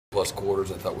3+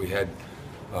 quarters. I thought we had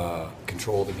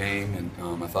control of the game,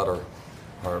 and I thought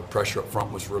our pressure up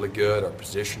front was really good. Our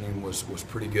positioning was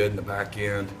pretty good in the back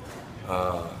end.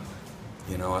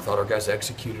 You know, I thought our guys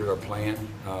executed our plan,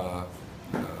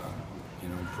 you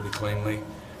know, pretty cleanly,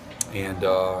 and you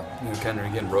know, kind of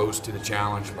again rose to the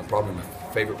challenge. Probably my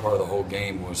favorite part of the whole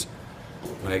game was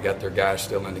when they got their guys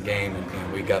still in the game,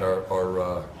 and we got our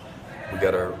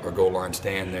goal line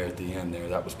stand there at the end there.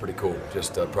 That was pretty cool.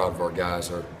 Just proud of our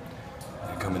guys are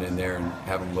coming in there and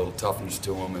having a little toughness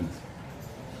to them, and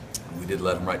we did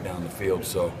let them right down the field.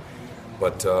 So,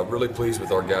 but really pleased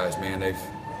with our guys, man. They've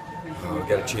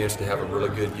got a chance to have a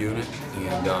really good unit,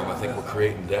 and I think we're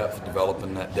creating depth,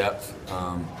 developing that depth.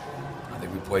 I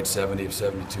think we played 70 of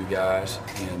 72 guys,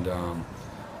 and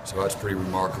so that's pretty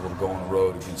remarkable to go on the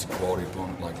road against a quality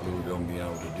opponent like Louisville and be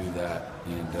able to do that.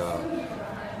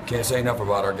 And can't say enough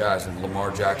about our guys. And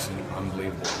Lamar Jackson,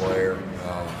 unbelievable player.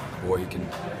 Boy, he can,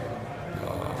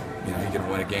 you know, he can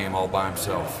win a game all by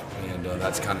himself, and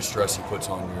that's the kind of stress he puts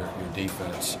on your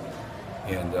defense.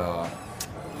 And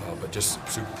but just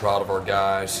super proud of our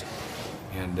guys.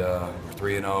 And we're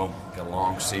 3-0. Got a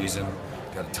long season.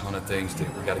 Got a ton of things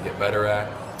that we got to get better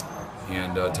at.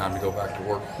 And time to go back to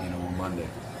work, you know, on Monday.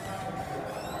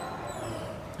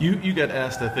 You got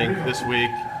asked, I think, this week,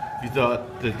 you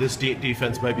thought that this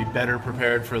defense might be better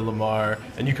prepared for Lamar,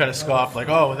 and you kind of scoffed like,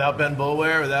 oh, without Ben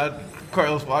Boulware, without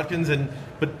Carlos Watkins,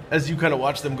 but as you kind of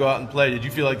watched them go out and play, did you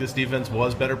feel like this defense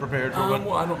was better prepared for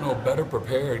Well, I don't know, better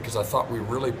prepared, because I thought we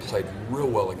really played real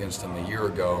well against them a year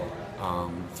ago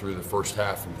through the first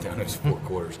half and down those 4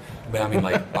 quarters. But I mean,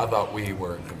 like, I thought we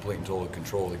were in complete and total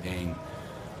control of the game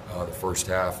the first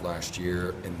half last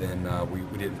year, and then we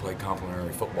didn't play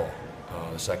complimentary football.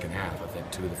 The second half, I think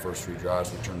 2 of the first 3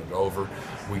 drives we turned it over.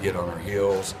 We get on our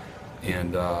heels,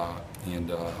 and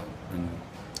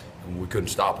we couldn't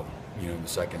stop them, you know, in the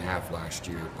second half last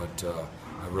year. But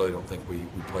I really don't think we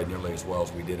played nearly as well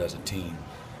as we did as a team,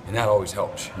 and that always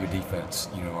helps your defense.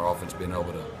 You know, our offense being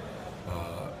able to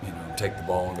you know, take the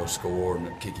ball and go score, and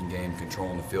the kicking game,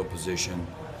 controlling the field position.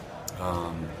 You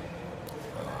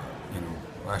know,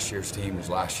 last year's team was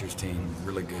last year's team,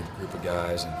 really good group of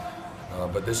guys. And,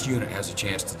 but this unit has a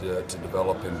chance to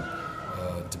develop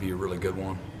and to be a really good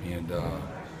one. And you know,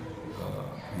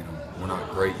 we're not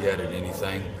great yet at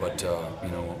anything, but you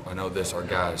know, I know this: our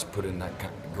guys put in that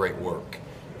kind of great work,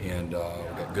 and we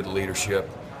got good leadership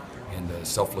and a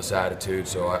selfless attitude.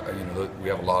 So you know, we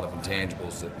have a lot of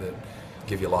intangibles that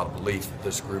give you a lot of belief that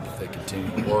this group, if they continue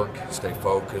to work, stay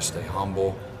focused, stay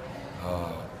humble,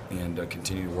 and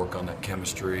continue to work on that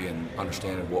chemistry and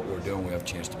understanding what we're doing, we have a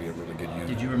chance to be a really good unit.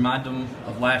 Did you remind them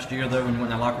of last year, though, when you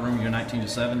went in that locker room, you were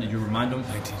 19-7? Did you remind them?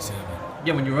 19-7.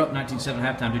 Yeah, when you were up 19-7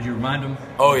 halftime, did you remind them?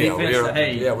 Oh yeah,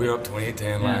 we were up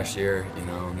 28-10 last year. You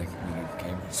know, and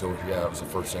so yeah, it was the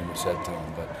first thing we said to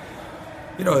them. But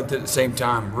you know, at the same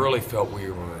time, really felt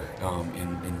we were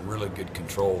in really good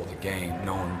control of the game.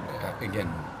 Knowing,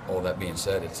 again, all that being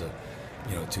said, it's a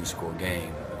 2-score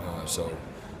game, so.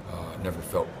 Never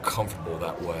felt comfortable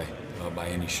that way by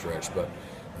any stretch, but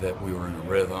that we were in a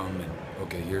rhythm, and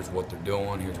okay, here's what they're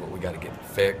doing, here's what we got to get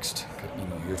fixed, you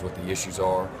know, here's what the issues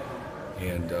are,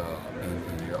 and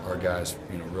our guys,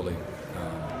 you know, really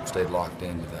stayed locked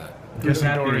into that. Who's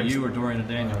happier, you or Dorian and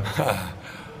Daniel?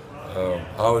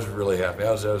 I was really happy.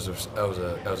 That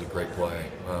was a great play.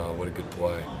 What a good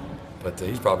play. But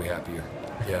he's probably happier.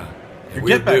 Yeah. Your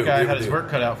get-back guy had his work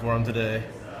cut out for him today.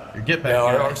 Your get-back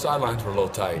guy. Our sidelines were a little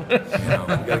tight. You know,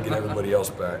 we got to get everybody else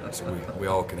back so we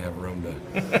all can have room to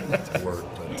work.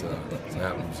 But it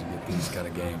happens to get these kind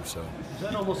of games. So. Is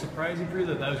that almost surprising for you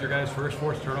that was your guys' first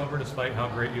forced turnover, despite how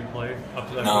great you played up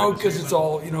to that point? No, because it's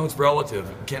all, you know, it's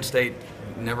relative. Kent State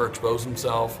never exposed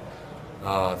himself.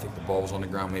 I think the ball was on the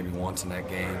ground maybe once in that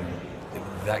game.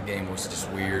 That game was just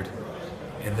weird.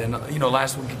 And then, you know,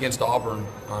 last week against Auburn,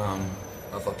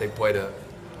 I thought they played a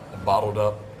bottled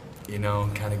up, you know,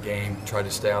 kind of game, tried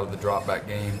to stay out of the drop back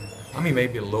game. I mean,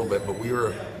 maybe a little bit, but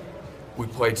we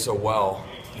played so well.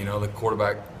 You know, the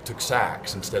quarterback took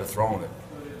sacks instead of throwing it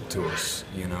to us,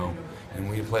 you know. And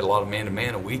we played a lot of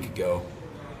man-to-man a week ago.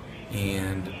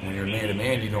 And when you're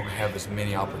man-to-man, you don't have as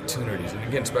many opportunities. And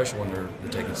again, especially when they're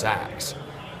taking sacks.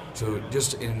 So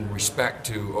just in respect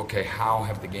to, okay, how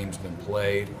have the games been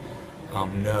played?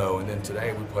 No. And then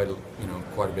today we played, you know,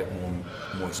 quite a bit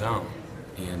more zone.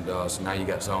 And so now you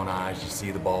got zone eyes, you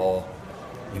see the ball.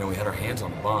 You know, we had our hands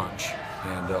on a bunch.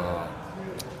 And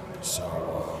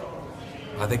so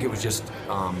I think it was just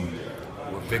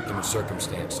we're victim of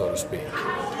circumstance, so to speak. You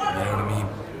know what I mean?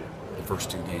 The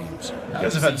first 2 games. You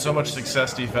guys have had so much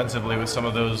success defensively with some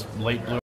of those late blue